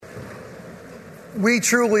We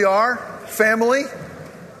truly are family.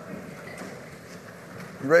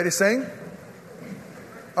 You ready to sing?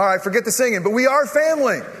 All right, forget the singing, but we are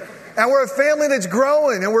family. And we're a family that's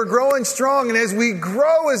growing, and we're growing strong. And as we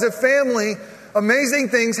grow as a family, amazing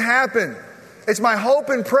things happen. It's my hope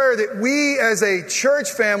and prayer that we as a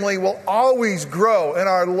church family will always grow in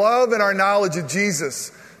our love and our knowledge of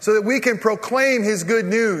Jesus, so that we can proclaim His good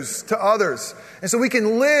news to others. And so we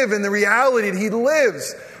can live in the reality that He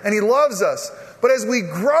lives and He loves us. But as we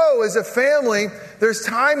grow as a family, there's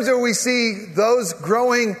times where we see those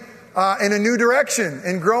growing in a new direction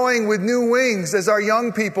and growing with new wings, as our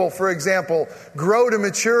young people, for example, grow to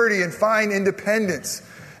maturity and find independence.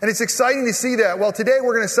 And it's exciting to see that. Well, today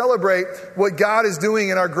we're going to celebrate what God is doing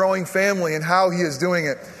in our growing family and how He is doing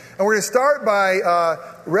it. And we're going to start by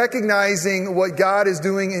recognizing what God is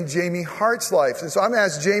doing in Jamie Hart's life. And so I'm going to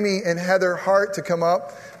ask Jamie and Heather Hart to come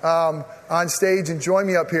up on stage and join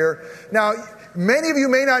me up here. Now, many of you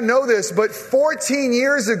may not know this, but 14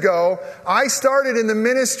 years ago, I started in the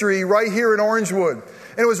ministry right here in Orangewood.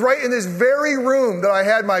 And it was right in this very room that I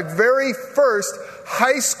had my very first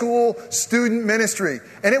high school student ministry.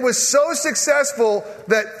 And it was so successful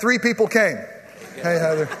that 3 people came. Hey,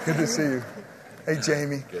 Heather, good to see you. Hey,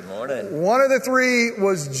 Jamie. Good morning. One of the 3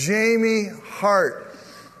 was Jamie Hart.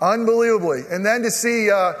 Unbelievably. And then to see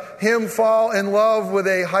him fall in love with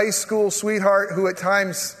a high school sweetheart who at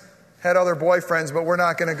times had other boyfriends, but we're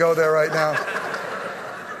not going to go there right now.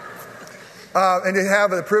 And to have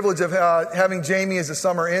the privilege of having Jamie as a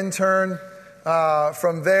summer intern.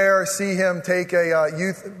 From there, see him take a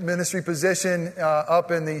youth ministry position up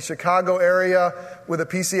in the Chicago area with a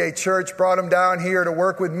PCA church. Brought him down here to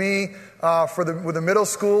work with me with the middle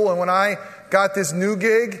school. And when I got this new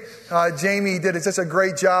gig, Jamie did such a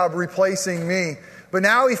great job replacing me. But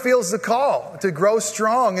now he feels the call to grow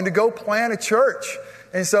strong and to go plant a church.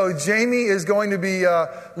 And so Jamie is going to be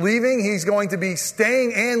leaving. He's going to be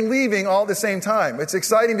staying and leaving all at the same time. It's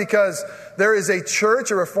exciting because there is a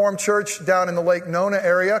church, a Reformed church down in the Lake Nona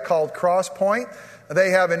area called Cross Point. They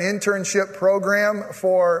have an internship program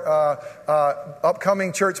for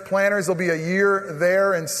upcoming church planners. There'll be a year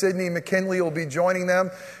there, and Sydney McKinley will be joining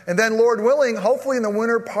them. And then, Lord willing, hopefully in the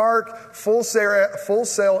Winter Park Full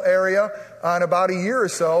Sail area, in about a year or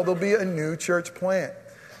so, there'll be a new church plant.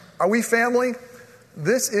 Are we family?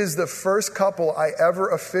 This is the first couple I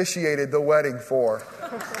ever officiated the wedding for.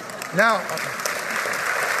 Now,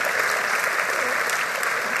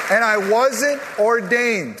 and I wasn't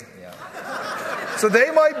ordained. So they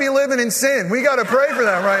might be living in sin. We got to pray for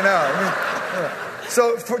them right now.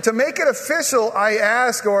 So to make it official,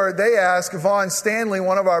 they ask Vaughn Stanley,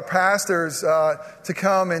 one of our pastors, to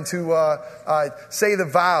come and to say the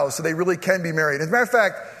vows so they really can be married. As a matter of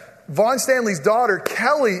fact, Vaughn Stanley's daughter,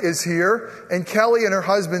 Kelly, is here, and Kelly and her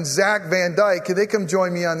husband, Zach Van Dyke. Could they come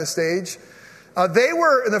join me on the stage? They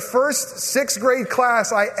were in the first 6th grade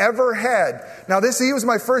class I ever had. Now, he was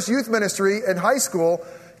my first youth ministry in high school.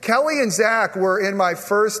 Kelly and Zach were in my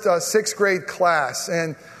first 6th grade class,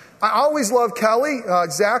 and I always loved Kelly.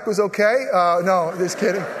 Zach was okay. No, just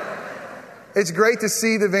kidding. It's great to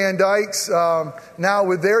see the Van Dykes now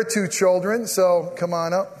with their 2 children, so come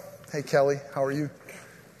on up. Hey, Kelly, how are you?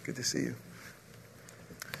 Good to see you.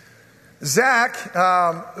 Zach,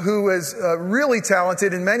 who is really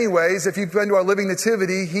talented in many ways. If you've been to our Living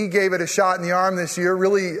Nativity, he gave it a shot in the arm this year,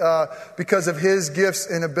 really because of his gifts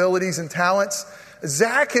and abilities and talents.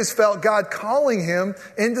 Zach has felt God calling him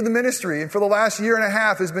into the ministry, and for the last year and a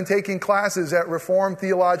half has been taking classes at Reformed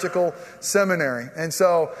Theological Seminary. And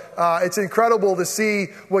so it's incredible to see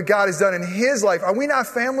what God has done in his life. Are we not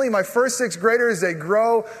family? My first 6th graders, they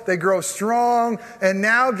grow strong, and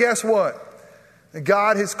now guess what?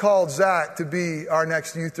 God has called Zach to be our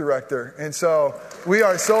next youth director. And so we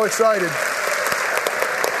are so excited.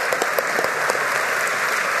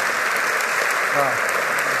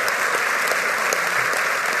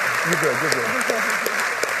 You're good.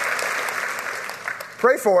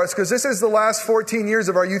 Pray for us, because this is the last 14 years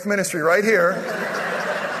of our youth ministry right here.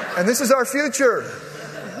 And this is our future.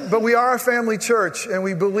 But we are a family church, and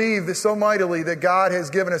we believe that so mightily that God has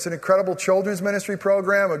given us an incredible children's ministry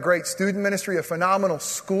program, a great student ministry, a phenomenal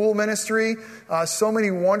school ministry, so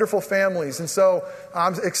many wonderful families. And so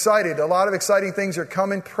I'm excited. A lot of exciting things are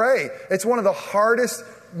coming. Pray. It's one of the hardest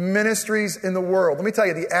ministries in the world. Let me tell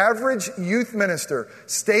you, the average youth minister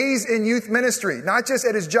stays in youth ministry, not just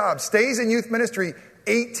at his job, stays in youth ministry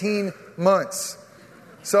 18 months.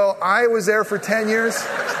 So I was there for 10 years.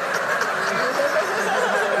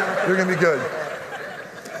 You're going to be good.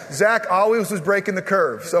 Zach always was breaking the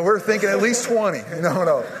curve, so we're thinking at least 20.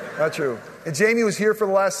 No, not true. And Jamie was here for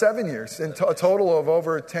the last 7 years, and a total of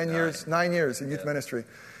over 9 years in youth ministry.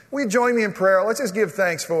 Will you join me in prayer? Let's just give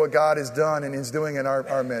thanks for what God has done and is doing in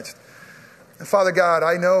our midst. And Father God,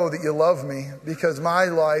 I know that you love me because my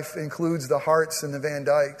life includes the Harts and the Van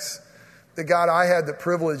Dykes. That God, I had the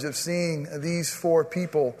privilege of seeing these 4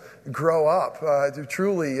 people grow up, to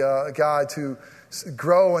truly, God, to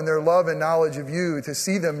grow in their love and knowledge of you, to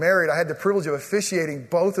see them married. I had the privilege of officiating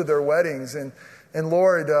both of their weddings, and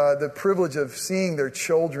Lord, the privilege of seeing their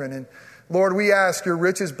children. And Lord, we ask your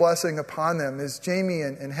richest blessing upon them as Jamie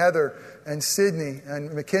and Heather and Sydney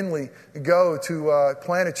and McKinley go to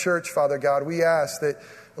plant a church, Father God. We ask that,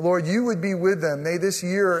 Lord, you would be with them. May this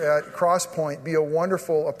year at Crosspoint be a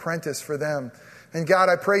wonderful apprentice for them. And God,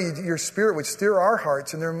 I pray your Spirit would stir our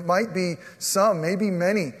hearts, and there might be some, maybe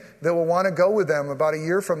many, that will want to go with them about a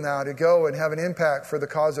year from now to go and have an impact for the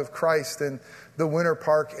cause of Christ in the Winter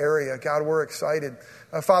Park area. God, we're excited.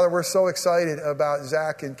 Father, we're so excited about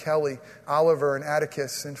Zach and Kelly, Oliver and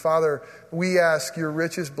Atticus. And Father, we ask your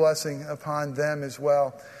richest blessing upon them as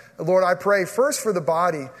well. Lord, I pray first for the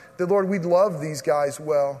body, that, Lord, we'd love these guys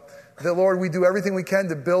well. That, Lord, we do everything we can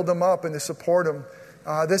to build them up and to support them.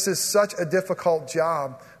 This is such a difficult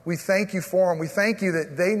job. We thank you for them. We thank you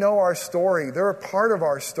that they know our story. They're a part of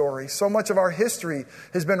our story. So much of our history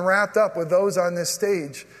has been wrapped up with those on this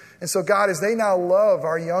stage. And so, God, as they now love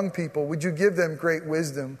our young people, would you give them great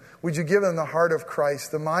wisdom? Would you give them the heart of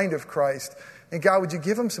Christ, the mind of Christ? And God, would you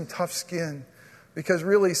give them some tough skin? Because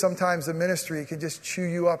really, sometimes the ministry can just chew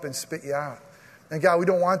you up and spit you out. And God, we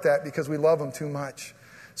don't want that because we love them too much.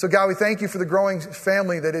 So God, we thank you for the growing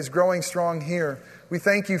family that is growing strong here. We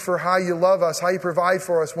thank you for how you love us, how you provide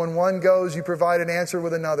for us. When one goes, you provide an answer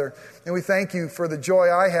with another. And we thank you for the joy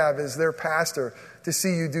I have as their pastor to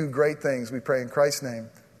see you do great things. We pray in Christ's name.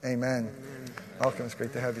 Amen. Welcome. It's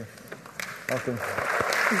great to have you. Welcome.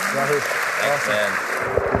 Rahul.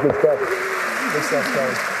 Awesome. Good stuff. Good stuff,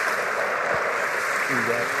 Kelly.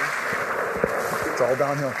 It's all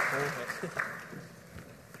downhill.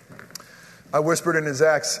 I whispered into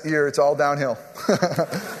Zach's ear, it's all downhill.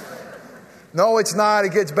 No, it's not.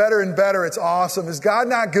 It gets better and better. It's awesome. Is God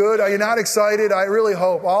not good? Are you not excited? I really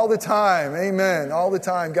hope. All the time. Amen. All the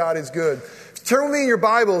time, God is good. Turn with me in your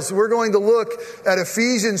Bibles. We're going to look at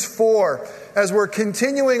Ephesians 4 as we're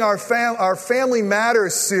continuing our Family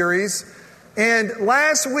Matters series. And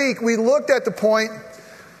last week we looked at the point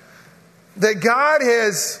that God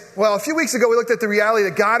has, a few weeks ago we looked at the reality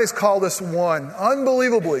that God has called us one.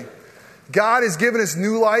 Unbelievably. God has given us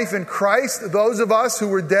new life in Christ. Those of us who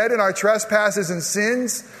were dead in our trespasses and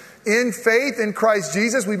sins, in faith in Christ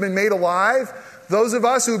Jesus, we've been made alive. Those of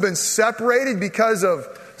us who've been separated because of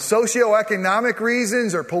socioeconomic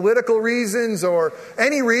reasons or political reasons or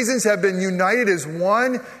any reasons have been united as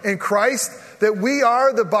one in Christ, that we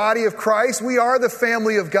are the body of Christ, we are the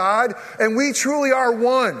family of God, and we truly are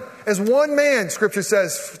one. As one man, Scripture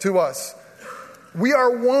says to us. We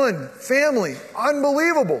are one family.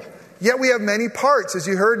 Unbelievable. Yet we have many parts, as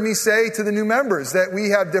you heard me say to the new members, that we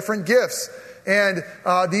have different gifts. And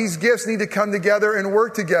these gifts need to come together and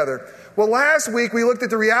work together. Well, last week we looked at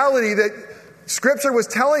the reality that Scripture was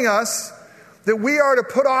telling us that we are to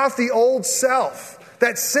put off the old self,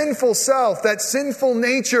 that sinful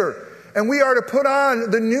nature. And we are to put on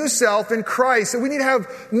the new self in Christ. And we need to have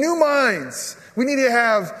new minds. We need to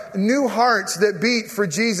have new hearts that beat for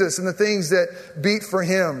Jesus and the things that beat for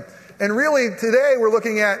Him. And really, today we're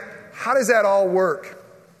looking at how does that all work?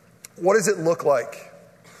 What does it look like?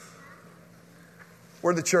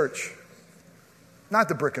 We're the church, not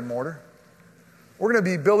the brick and mortar. We're going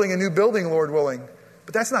to be building a new building, Lord willing.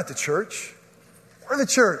 But that's not the church. We're the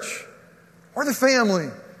church. We're the family.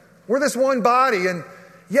 We're this one body. And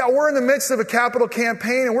yeah, we're in the midst of a capital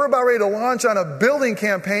campaign and we're about ready to launch on a building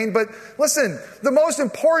campaign. But listen, the most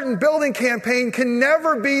important building campaign can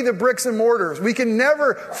never be the bricks and mortars. We can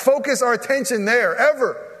never focus our attention there,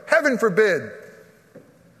 ever. Heaven forbid.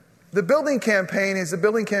 The building campaign is the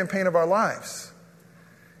building campaign of our lives.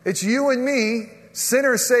 It's you and me,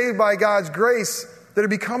 sinners saved by God's grace, that are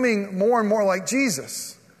becoming more and more like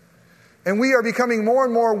Jesus. And we are becoming more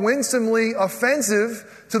and more winsomely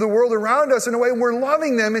offensive to the world around us in a way we're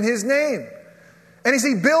loving them in His name. And as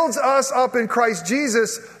He builds us up in Christ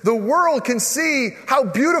Jesus, the world can see how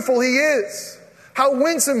beautiful He is, how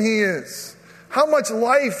winsome He is, how much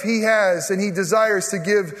life He has and He desires to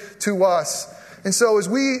give to us. And so as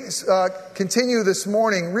we continue this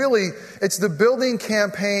morning, really, it's the building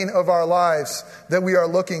campaign of our lives that we are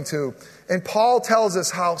looking to. And Paul tells us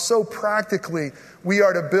how so practically we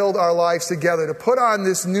are to build our lives together, to put on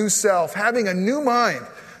this new self, having a new mind,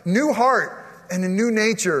 new heart, and a new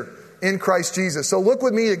nature in Christ Jesus. So look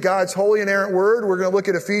with me at God's holy, inerrant word. We're going to look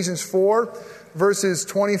at Ephesians 4, verses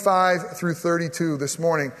 25 through 32 this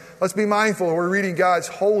morning. Let's be mindful. We're reading God's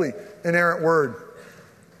holy, inerrant word.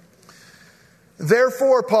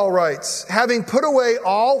 Therefore, Paul writes, having put away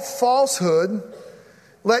all falsehood,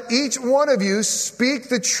 let each one of you speak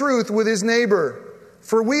the truth with his neighbor,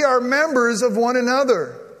 for we are members of one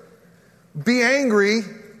another. Be angry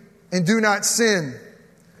and do not sin.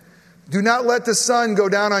 Do not let the sun go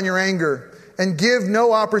down on your anger, and give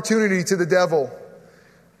no opportunity to the devil.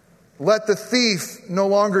 Let the thief no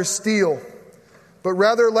longer steal, but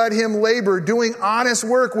rather let him labor, doing honest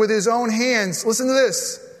work with his own hands. Listen to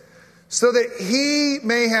this. So that he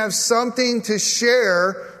may have something to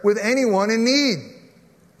share with anyone in need.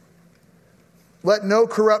 Let no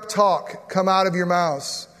corrupt talk come out of your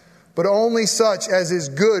mouths, but only such as is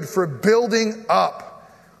good for building up,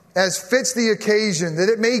 as fits the occasion, that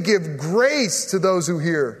it may give grace to those who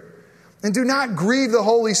hear. And do not grieve the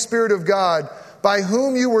Holy Spirit of God, by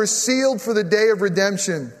whom you were sealed for the day of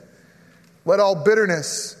redemption. Let all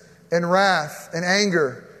bitterness and wrath and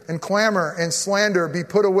anger and clamor and slander be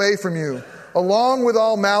put away from you, along with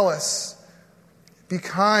all malice. Be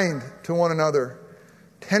kind to one another,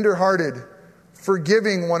 tender-hearted,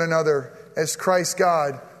 forgiving one another, as Christ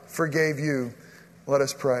God forgave you. Let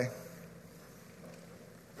us pray.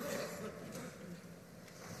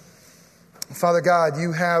 Father God,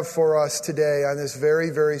 you have for us today on this very,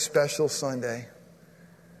 very special Sunday,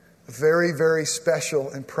 a very, very special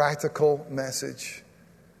and practical message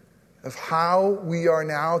of how we are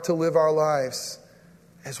now to live our lives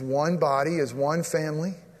as one body, as one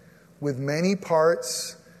family, with many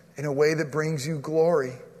parts, in a way that brings you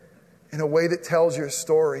glory, in a way that tells your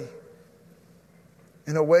story,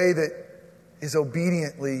 in a way that is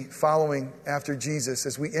obediently following after Jesus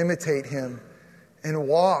as we imitate him and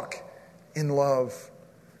walk in love.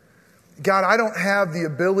 God, I don't have the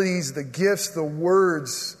abilities, the gifts, the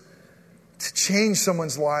words to change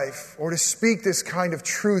someone's life or to speak this kind of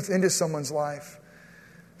truth into someone's life.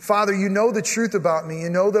 Father, you know the truth about me. You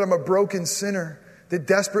know that I'm a broken sinner that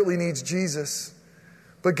desperately needs Jesus.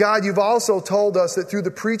 But God, you've also told us that through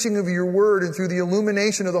the preaching of your word and through the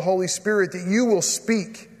illumination of the Holy Spirit that you will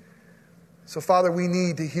speak. So Father, we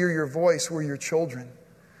need to hear your voice. We're your children.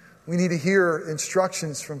 We need to hear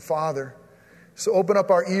instructions from Father. So open up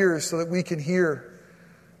our ears so that we can hear.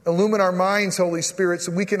 Illumine our minds, Holy Spirit,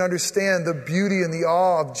 so we can understand the beauty and the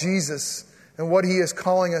awe of Jesus and what he is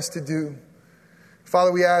calling us to do.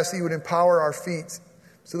 Father, we ask that you would empower our feet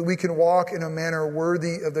so that we can walk in a manner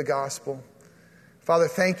worthy of the gospel. Father,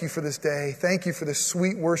 thank you for this day. Thank you for the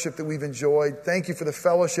sweet worship that we've enjoyed. Thank you for the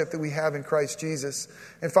fellowship that we have in Christ Jesus.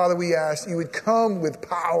 And Father, we ask that you would come with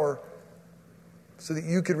power so that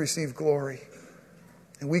you could receive glory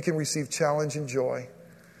and we can receive challenge and joy.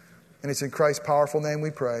 And it's in Christ's powerful name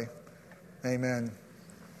we pray. Amen.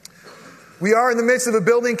 We are in the midst of a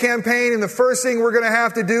building campaign, and the first thing we're going to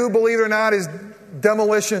have to do, believe it or not, is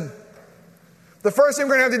demolition. The first thing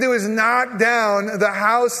we're going to have to do is knock down the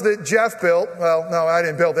house that Jeff built. Well, no, I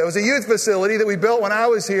didn't build it. It was a youth facility that we built when I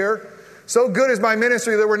was here. So good is my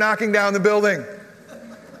ministry that we're knocking down the building.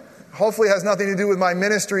 Hopefully it has nothing to do with my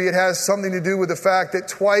ministry. It has something to do with the fact that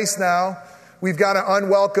twice now, we've got an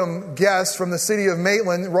unwelcome guest from the city of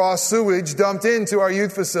Maitland, raw sewage, dumped into our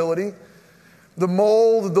youth facility. The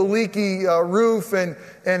mold, the leaky roof, and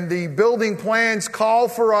the building plans call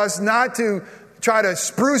for us not to try to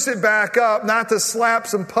spruce it back up, not to slap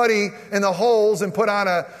some putty in the holes and put on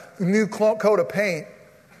a new coat of paint.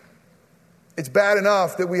 It's bad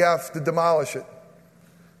enough that we have to demolish it,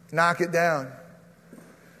 knock it down.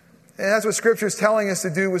 And that's what Scripture is telling us to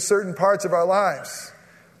do with certain parts of our lives.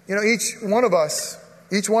 You know, each one of us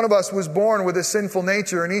was born with a sinful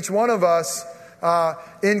nature, and each one of us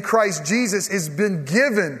in Christ Jesus has been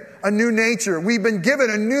given a new nature. We've been given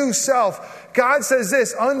a new self. God says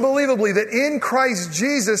this unbelievably, that in Christ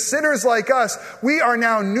Jesus, sinners like us, we are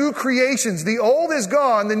now new creations. The old is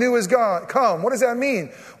gone, the new is come. What does that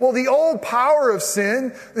mean? Well, the old power of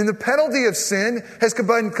sin and the penalty of sin has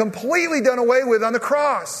been completely done away with on the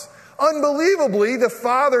cross. Unbelievably, the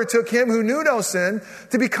Father took him who knew no sin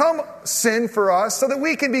to become sin for us so that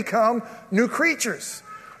we can become new creatures.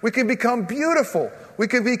 We can become beautiful. We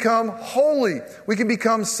can become holy. We can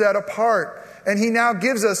become set apart. And he now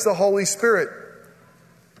gives us the Holy Spirit.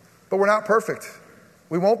 But we're not perfect.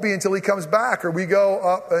 We won't be until he comes back or we go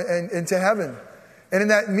up into heaven. And in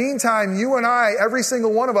that meantime, you and I, every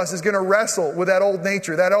single one of us is going to wrestle with that old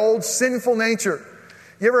nature, that old sinful nature.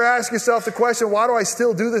 You ever ask yourself the question, why do I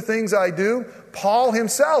still do the things I do? Paul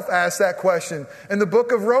himself asked that question in the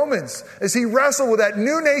book of Romans as he wrestled with that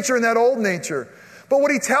new nature and that old nature. But what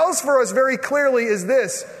he tells for us very clearly is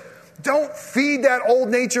this: don't feed that old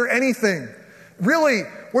nature anything. Really,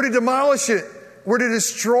 we're to demolish it. We're to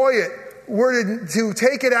destroy it. We're to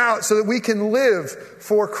take it out so that we can live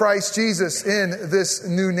for Christ Jesus in this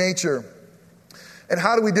new nature. And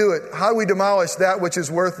how do we do it? How do we demolish that which is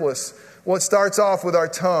worthless? Well, it starts off with our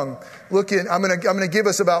tongue. I'm going to give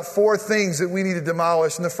us about 4 things that we need to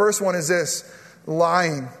demolish. And the first one is this: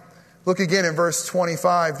 lying. Look again in verse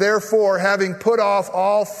 25. Therefore, having put off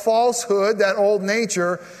all falsehood, that old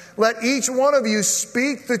nature, let each one of you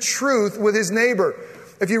speak the truth with his neighbor.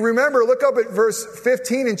 If you remember, look up at verse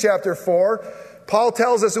 15 in chapter 4. Paul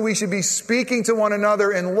tells us that we should be speaking to one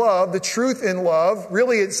another in love, the truth in love.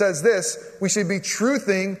 Really, it says this: we should be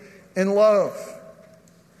truthing in love.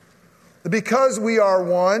 Because we are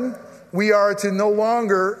one, we are to no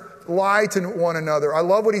longer lie to one another. I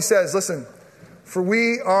love what he says. Listen, for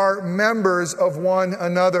we are members of one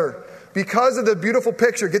another. Because of the beautiful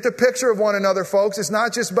picture, get the picture of one another, folks. It's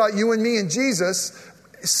not just about you and me and Jesus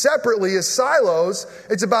separately as silos.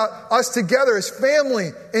 It's about us together as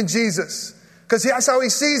family in Jesus. Because that's how he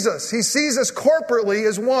sees us. He sees us corporately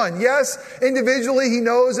as one. Yes, individually, he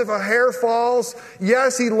knows if a hair falls.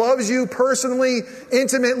 Yes, he loves you personally,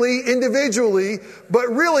 intimately, individually. But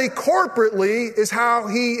really, corporately is how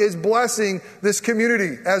he is blessing this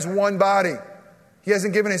community as one body. He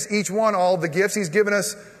hasn't given us each one all the gifts. He's given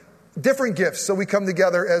us different gifts so we come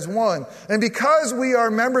together as one. And because we are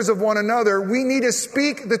members of one another, we need to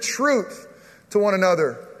speak the truth to one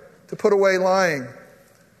another, to put away lying.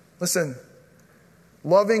 Listen,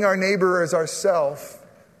 loving our neighbor as ourselves,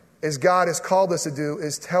 as God has called us to do,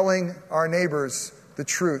 is telling our neighbors the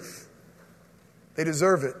truth. They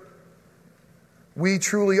deserve it. We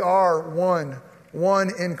truly are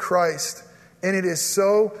one in Christ. And it is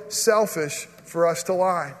so selfish for us to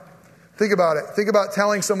lie. Think about it. Think about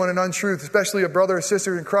telling someone an untruth, especially a brother or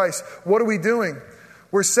sister in Christ. What are we doing?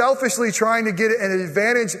 We're selfishly trying to get an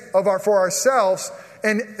advantage for ourselves,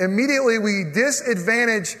 and immediately we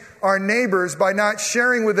disadvantage our neighbors by not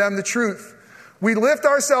sharing with them the truth. We lift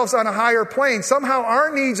ourselves on a higher plane. Somehow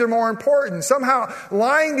our needs are more important. Somehow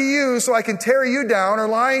lying to you so I can tear you down, or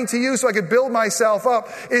lying to you so I can build myself up,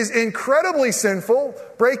 is incredibly sinful,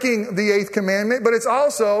 breaking the 8th commandment, but it's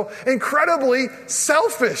also incredibly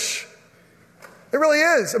selfish. It really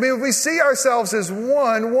is. I mean, if we see ourselves as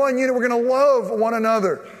one unit, we're going to love one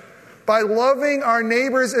another. By loving our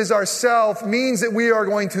neighbors as ourselves means that we are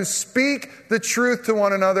going to speak the truth to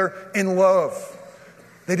one another in love.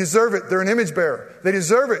 They deserve it. They're an image bearer. They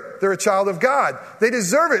deserve it. They're a child of God. They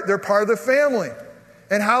deserve it. They're part of the family.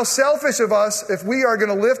 And how selfish of us if we are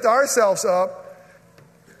going to lift ourselves up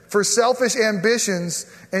for selfish ambitions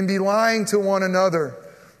and be lying to one another.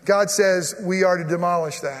 God says we are to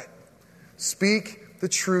demolish that. Speak the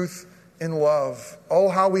truth in love. Oh,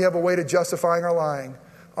 how we have a way to justifying our lying.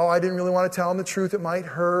 Oh, I didn't really want to tell them the truth. It might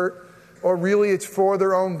hurt. Or really, it's for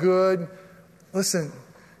their own good. Listen,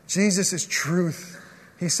 Jesus is truth.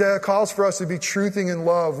 He calls for us to be truthing in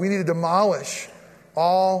love. We need to demolish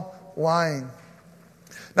all lying.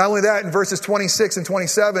 Not only that, in verses 26 and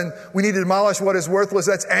 27, we need to demolish what is worthless.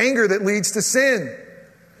 That's anger that leads to sin.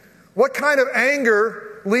 What kind of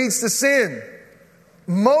anger leads to sin?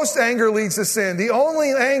 Most anger leads to sin. The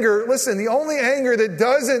only anger that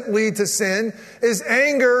doesn't lead to sin is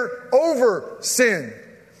anger over sin.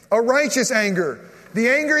 A righteous anger. The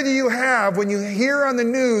anger that you have when you hear on the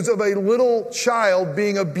news of a little child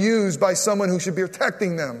being abused by someone who should be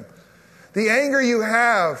protecting them. The anger you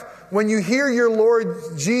have when you hear your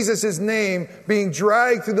Lord Jesus' name being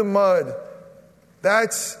dragged through the mud.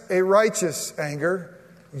 That's a righteous anger.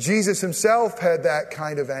 Jesus himself had that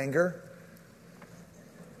kind of anger.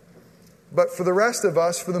 But for the rest of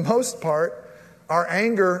us, for the most part, our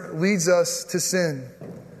anger leads us to sin.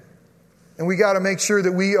 And we got to make sure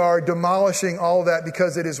that we are demolishing all of that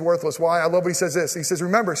because it is worthless. Why? I love what he says this. He says,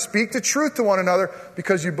 remember, speak the truth to one another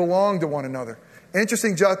because you belong to one another.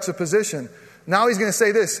 Interesting juxtaposition. Now he's going to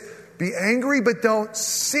say this. Be angry, but don't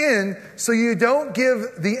sin so you don't give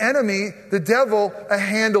the enemy, the devil, a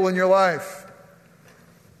handle in your life.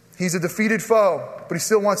 He's a defeated foe, but he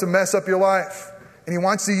still wants to mess up your life. And he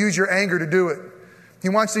wants to use your anger to do it. He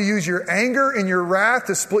wants to use your anger and your wrath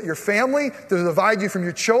to split your family, to divide you from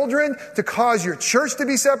your children, to cause your church to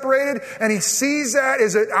be separated. And he sees that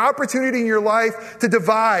as an opportunity in your life to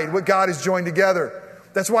divide what God has joined together.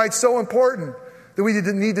 That's why it's so important that we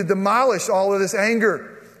need to demolish all of this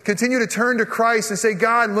anger. Continue to turn to Christ and say,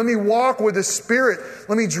 God, let me walk with the Spirit.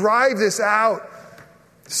 Let me drive this out.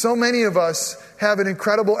 So many of us have an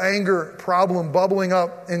incredible anger problem bubbling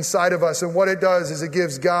up inside of us. And what it does is it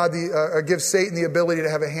gives gives Satan the ability to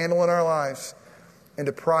have a handle on our lives. and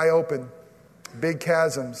to pry open big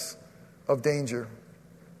chasms of danger.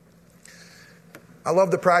 I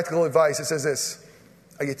love the practical advice. It says this: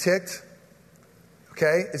 are you ticked?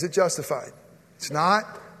 Okay. Is it justified? It's not.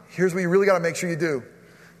 Here's what you really got to make sure you do.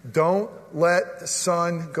 Don't let the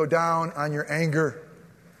sun go down on your anger.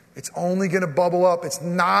 It's only going to bubble up. It's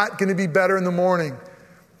not going to be better in the morning.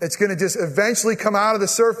 It's going to just eventually come out of the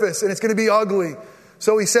surface, and it's going to be ugly.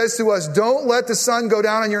 So he says to us, don't let the sun go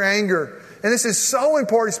down on your anger. And this is so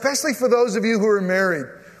important, especially for those of you who are married.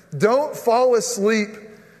 Don't fall asleep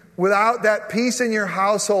without that peace in your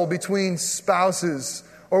household between spouses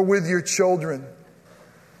or with your children.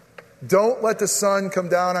 Don't let the sun come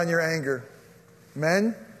down on your anger.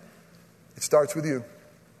 Men, it starts with you.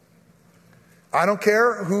 I don't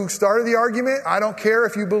care who started the argument. I don't care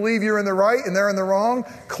if you believe you're in the right and they're in the wrong.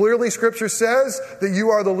 Clearly, Scripture says that you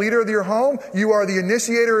are the leader of your home. You are the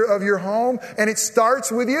initiator of your home. And it starts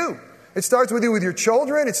with you. It starts with you with your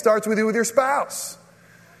children. It starts with you with your spouse.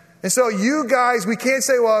 And so you guys, we can't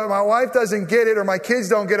say, well, my wife doesn't get it or my kids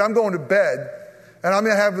don't get it. I'm going to bed. And I'm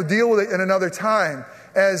going to have to deal with it in another time.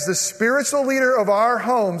 As the spiritual leader of our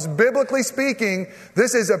homes, biblically speaking,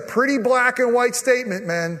 this is a pretty black and white statement,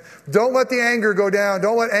 man. Don't let the anger go down.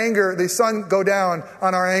 Don't let the sun go down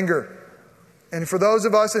on our anger. And for those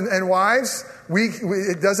of us and wives,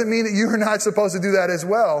 it doesn't mean that you are not supposed to do that as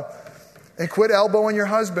well. And quit elbowing your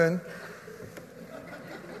husband.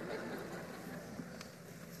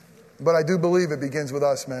 But I do believe it begins with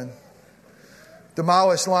us, man.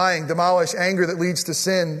 Demolish lying, demolish anger that leads to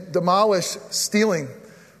sin, demolish stealing.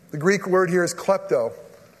 The Greek word here is klepto.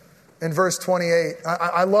 In verse 28,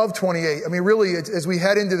 I love 28. I mean, really, as we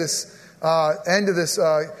head into this end of this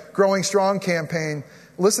Growing Strong campaign,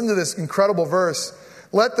 listen to this incredible verse.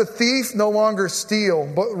 Let the thief no longer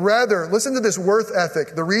steal, but rather, listen to this worth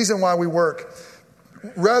ethic, the reason why we work.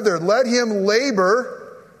 Rather, let him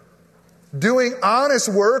labor doing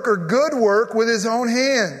honest work or good work with his own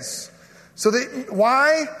hands.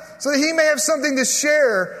 Why? So that he may have something to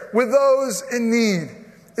share with those in need.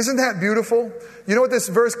 Isn't that beautiful? You know what this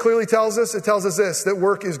verse clearly tells us? It tells us this, that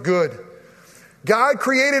work is good. God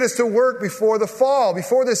created us to work before the fall.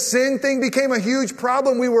 Before the sin thing became a huge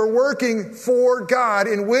problem, we were working for God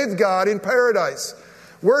and with God in paradise.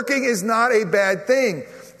 Working is not a bad thing.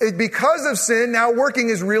 Because of sin, now working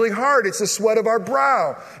is really hard. It's the sweat of our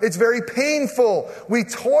brow. It's very painful. We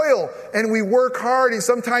toil and we work hard, and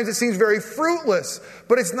sometimes it seems very fruitless.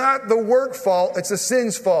 But it's not the work fault, it's the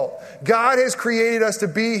sin's fault. God has created us to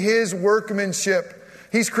be His workmanship.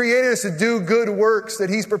 He's created us to do good works that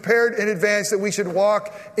He's prepared in advance that we should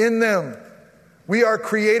walk in them. We are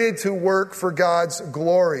created to work for God's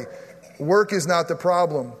glory. Work is not the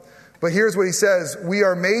problem. But here's what He says. We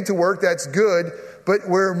are made to work, that's good. But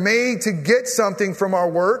we're made to get something from our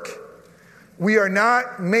work. We are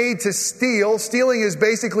not made to steal. Stealing is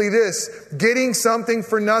basically this, getting something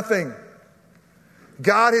for nothing.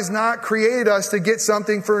 God has not created us to get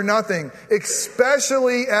something for nothing,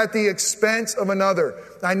 especially at the expense of another.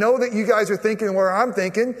 I know that you guys are thinking where I'm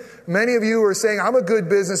thinking. Many of you are saying, I'm a good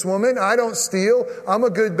businesswoman. I don't steal. I'm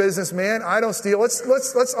a good businessman. I don't steal.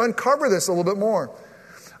 Let's uncover this a little bit more.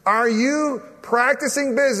 Are you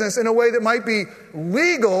practicing business in a way that might be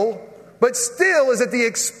legal, but still is at the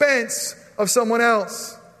expense of someone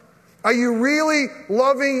else? Are you really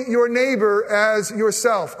loving your neighbor as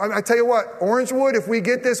yourself? I tell you what, Orangewood, if we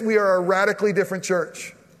get this, we are a radically different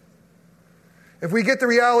church. If we get the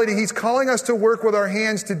reality, He's calling us to work with our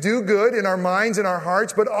hands to do good in our minds and our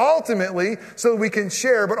hearts, but ultimately so that we can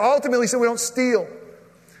share, but ultimately so we don't steal.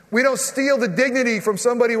 We don't steal the dignity from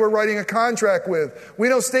somebody we're writing a contract with. We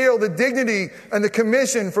don't steal the dignity and the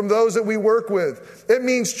commission from those that we work with. It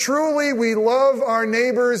means truly we love our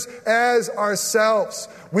neighbors as ourselves.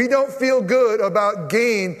 We don't feel good about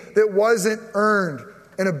gain that wasn't earned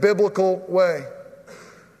in a biblical way.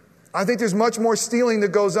 I think there's much more stealing that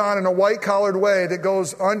goes on in a white-collared way that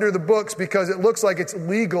goes under the books because it looks like it's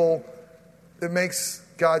legal that makes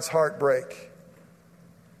God's heart break.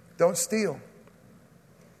 Don't steal.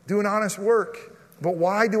 Do an honest work. But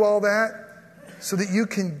why do all that? So that you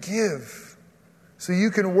can give. So you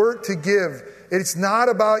can work to give. It's not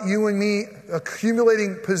about you and me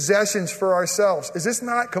accumulating possessions for ourselves. Is this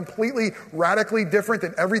not completely radically different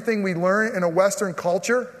than everything we learn in a Western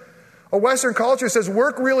culture? A Western culture says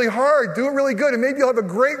work really hard, do it really good, and maybe you'll have a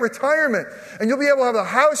great retirement. And you'll be able to have the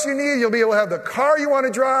house you need, you'll be able to have the car you want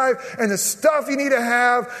to drive, and the stuff you need to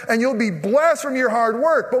have, and you'll be blessed from your hard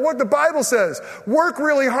work. But what the Bible says, work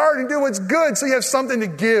really hard and do what's good so you have something to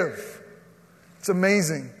give. It's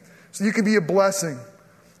amazing. So you can be a blessing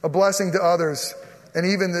to others. And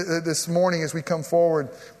even this morning as we come forward,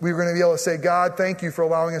 we're going to be able to say, God, thank you for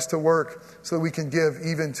allowing us to work so that we can give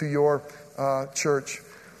even to your church.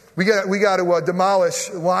 We got to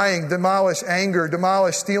demolish lying, demolish anger,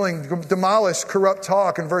 demolish stealing, demolish corrupt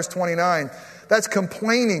talk in verse 29. That's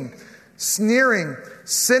complaining, sneering,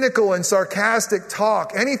 cynical and sarcastic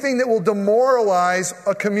talk. Anything that will demoralize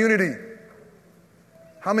a community.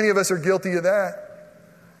 How many of us are guilty of that?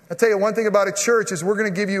 I'll tell you one thing about a church is we're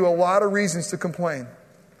going to give you a lot of reasons to complain.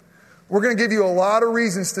 We're going to give you a lot of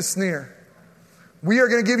reasons to sneer. We are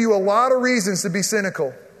going to give you a lot of reasons to be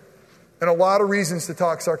cynical and a lot of reasons to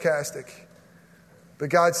talk sarcastic. But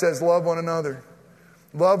God says, love one another.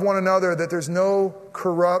 Love one another, that there's no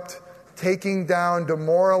corrupt, taking down,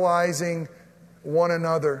 demoralizing one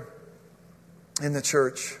another in the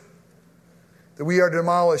church. That we are to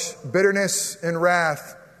demolish bitterness and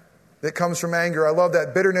wrath that comes from anger. I love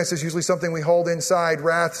that. Bitterness is usually something we hold inside.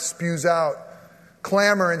 Wrath spews out.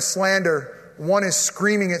 Clamor and slander. One is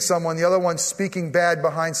screaming at someone. The other one's speaking bad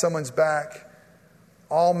behind someone's back.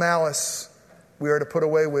 All malice we are to put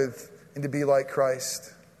away with and to be like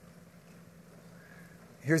Christ.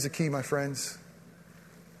 Here's the key, my friends.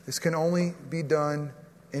 This can only be done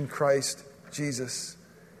in Christ Jesus.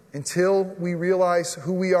 Until we realize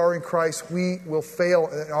who we are in Christ, we will fail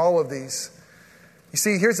in all of these. You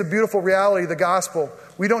see, here's the beautiful reality of the gospel.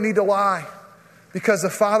 We don't need to lie because the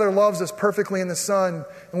Father loves us perfectly in the Son.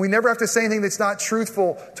 And we never have to say anything that's not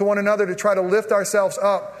truthful to one another to try to lift ourselves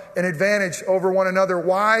up an advantage over one another.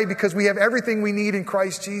 Why? Because we have everything we need in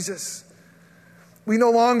Christ Jesus. We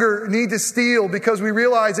no longer need to steal because we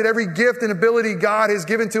realize that every gift and ability God has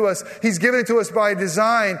given to us, He's given it to us by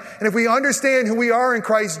design. And if we understand who we are in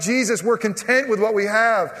Christ Jesus, we're content with what we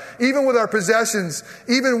have, even with our possessions,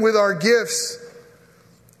 even with our gifts.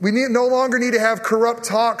 We no longer need to have corrupt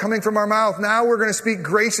talk coming from our mouth. Now we're going to speak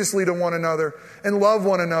graciously to one another and love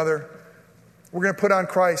one another. We're going to put on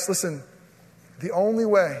Christ. Listen, the only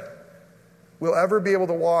way we'll ever be able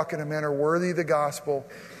to walk in a manner worthy of the gospel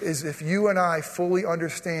is if you and I fully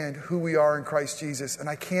understand who we are in Christ Jesus. And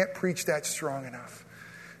I can't preach that strong enough.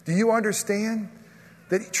 Do you understand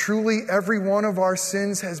that truly every one of our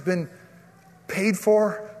sins has been paid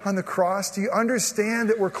for on the cross? Do you understand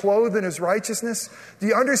that we're clothed in His righteousness? Do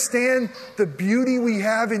you understand the beauty we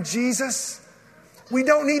have in Jesus? We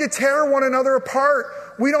don't need to tear one another apart.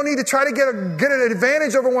 We don't need to try to get an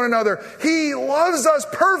advantage over one another. He loves us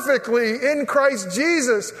perfectly in Christ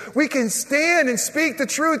Jesus. We can stand and speak the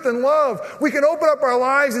truth in love. We can open up our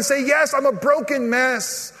lives and say, yes, I'm a broken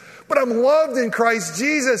mess, but I'm loved in Christ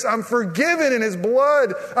Jesus. I'm forgiven in His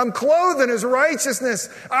blood. I'm clothed in His righteousness.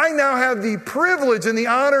 I now have the privilege and the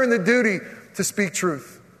honor and the duty to speak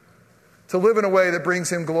truth, to live in a way that brings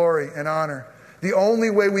Him glory and honor. The only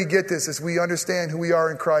way we get this is we understand who we are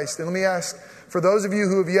in Christ. And let me ask, for those of you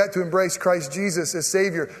who have yet to embrace Christ Jesus as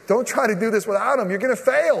Savior, don't try to do this without Him. You're going to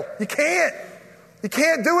fail. You can't. You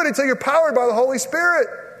can't do it until you're powered by the Holy Spirit.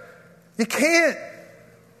 You can't.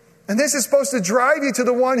 And this is supposed to drive you to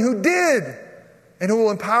the one who did and who will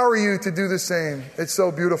empower you to do the same. It's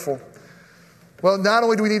so beautiful. Well, not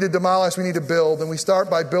only do we need to demolish, we need to build. And we start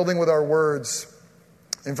by building with our words.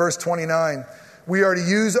 In verse 29, we are to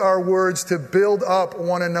use our words to build up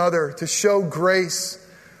one another, to show grace.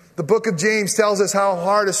 The book of James tells us how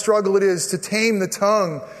hard a struggle it is to tame the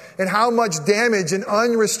tongue and how much damage an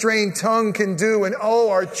unrestrained tongue can do. And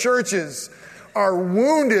our churches are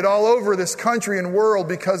wounded all over this country and world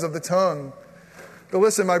because of the tongue. But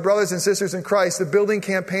listen, my brothers and sisters in Christ, the building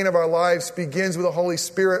campaign of our lives begins with the Holy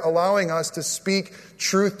Spirit allowing us to speak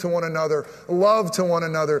truth to one another, love to one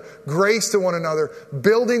another, grace to one another,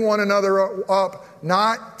 building one another up,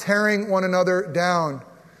 not tearing one another down.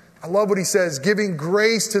 I love what he says, giving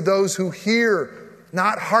grace to those who hear,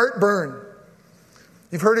 not heartburn.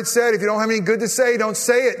 You've heard it said, if you don't have anything good to say, don't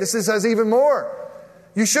say it. This says even more.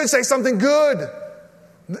 You should say something good.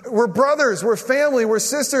 We're brothers, we're family, we're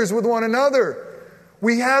sisters with one another.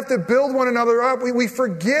 We have to build one another up. We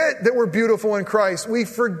forget that we're beautiful in Christ. We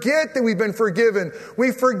forget that we've been forgiven.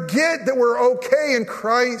 We forget that we're okay in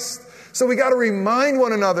Christ. So we got to remind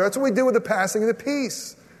one another. That's what we do with the passing of the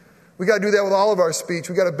peace. We got to do that with all of our speech.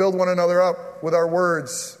 We got to build one another up with our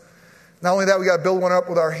words. Not only that, we got to build one up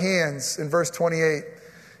with our hands in verse 28.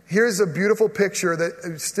 Here's a beautiful picture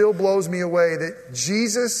that still blows me away, that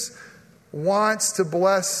Jesus wants to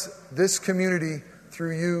bless this community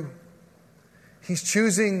through you. He's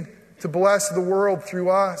choosing to bless the world through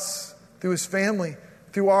us, through His family,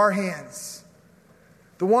 through our hands.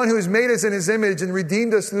 The one who has made us in His image and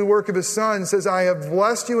redeemed us through the work of His Son says, I have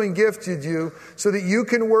blessed you and gifted you so that you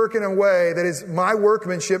can work in a way that is my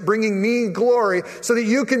workmanship, bringing me glory so that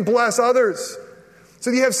you can bless others. So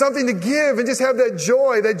you have something to give and just have that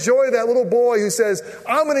joy of that little boy who says,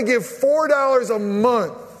 I'm going to give $4 a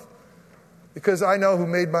month because I know who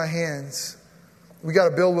made my hands. We got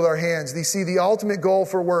to build with our hands. You see, the ultimate goal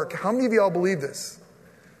for work, how many of y'all believe this?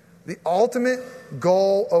 The ultimate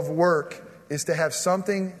goal of work is to have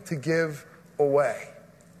something to give away.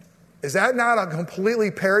 Is that not a completely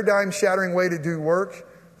paradigm-shattering way to do work?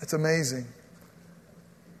 That's amazing.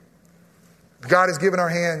 God has given our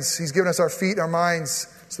hands. He's given us our feet, our minds,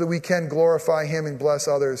 so that we can glorify Him and bless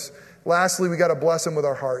others. Lastly, we got to bless Him with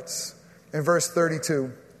our hearts. In verse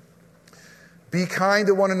 32, be kind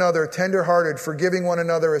to one another, tender-hearted, forgiving one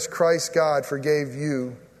another as Christ God forgave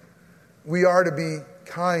you. We are to be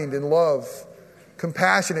kind and love,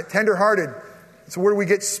 compassionate, tender-hearted. It's where we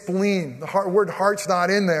get spleen. The word heart's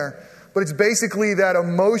not in there. But it's basically that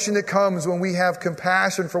emotion that comes when we have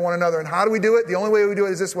compassion for one another. And how do we do it? The only way we do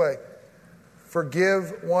it is this way.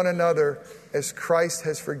 Forgive one another as Christ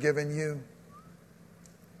has forgiven you.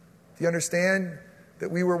 Do you understand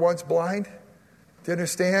that we were once blind? Do you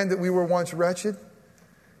understand that we were once wretched?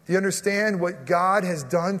 Do you understand what God has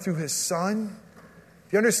done through His Son? Do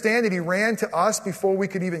you understand that He ran to us before we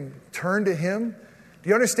could even turn to Him? Do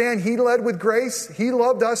you understand He led with grace? He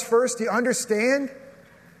loved us first. Do you understand?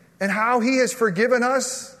 And how He has forgiven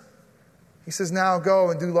us? He says, now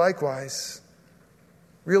go and do likewise.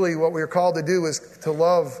 Really, what we are called to do is to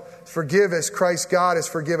love, forgive as Christ God has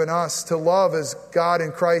forgiven us, to love as God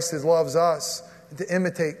in Christ has loves us, and to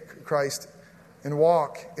imitate Christ and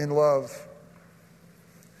walk in love.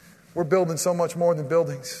 We're building so much more than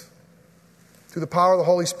buildings. Through the power of the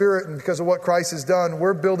Holy Spirit and because of what Christ has done,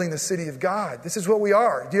 we're building the city of God. This is what we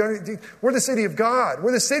are. We're the city of God.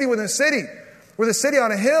 We're the city within a city. We're the city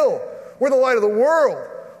on a hill. We're the light of the world.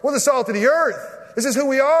 We're the salt of the earth. This is who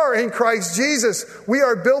we are in Christ Jesus. We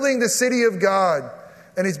are building the city of God.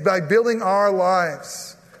 And it's by building our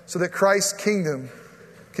lives so that Christ's kingdom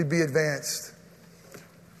could be advanced.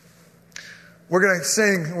 We're going to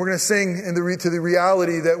sing to the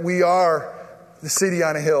reality that we are the city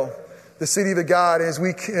on a hill, the city of God. As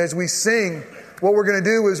we sing, what we're going to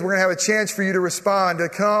do is we're going to have a chance for you to respond, to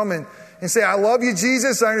come and say, I love you,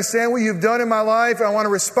 Jesus. I understand what you've done in my life. I want to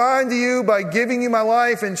respond to you by giving you my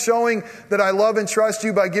life and showing that I love and trust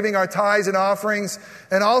you by giving our tithes and offerings,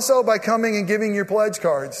 and also by coming and giving your pledge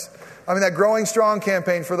cards. That Growing Strong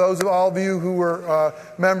campaign for those of all of you who were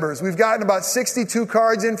members. We've gotten about 62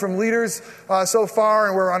 cards in from leaders so far,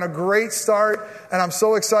 and we're on a great start. And I'm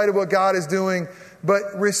so excited what God is doing. But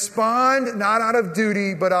respond not out of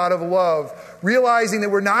duty, but out of love. Realizing that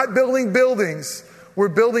we're not building buildings. We're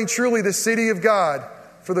building truly the city of God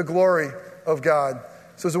for the glory of God.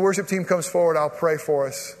 So as the worship team comes forward, I'll pray for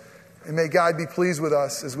us. And may God be pleased with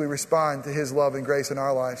us as we respond to His love and grace in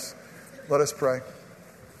our lives. Let us pray.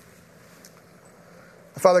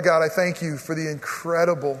 Father God, I thank you for the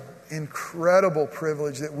incredible, incredible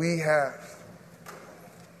privilege that we have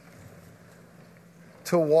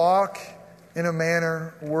to walk in a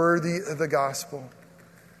manner worthy of the gospel.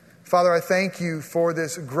 Father, I thank you for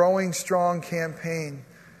this Growing Strong campaign,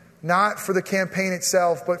 not for the campaign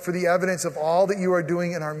itself, but for the evidence of all that you are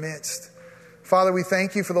doing in our midst. Father, we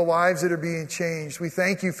thank you for the lives that are being changed. We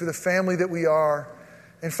thank you for the family that we are.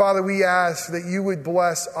 And Father, we ask that you would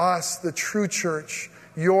bless us, the true church,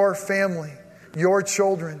 your family, your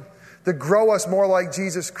children, to grow us more like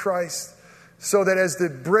Jesus Christ, so that as the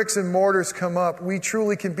bricks and mortars come up, we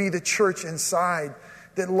truly can be the church inside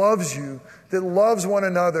that loves you, that loves one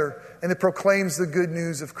another, and that proclaims the good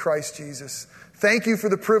news of Christ Jesus. Thank you for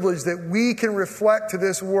the privilege that we can reflect to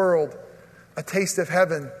this world a taste of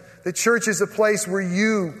heaven. The church is a place where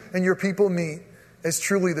you and your people meet as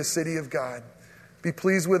truly the city of God. Be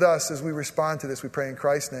pleased with us as we respond to this. We pray in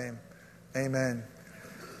Christ's name. Amen.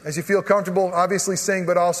 As you feel comfortable, obviously sing,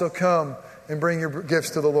 but also come and bring your gifts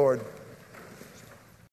to the Lord.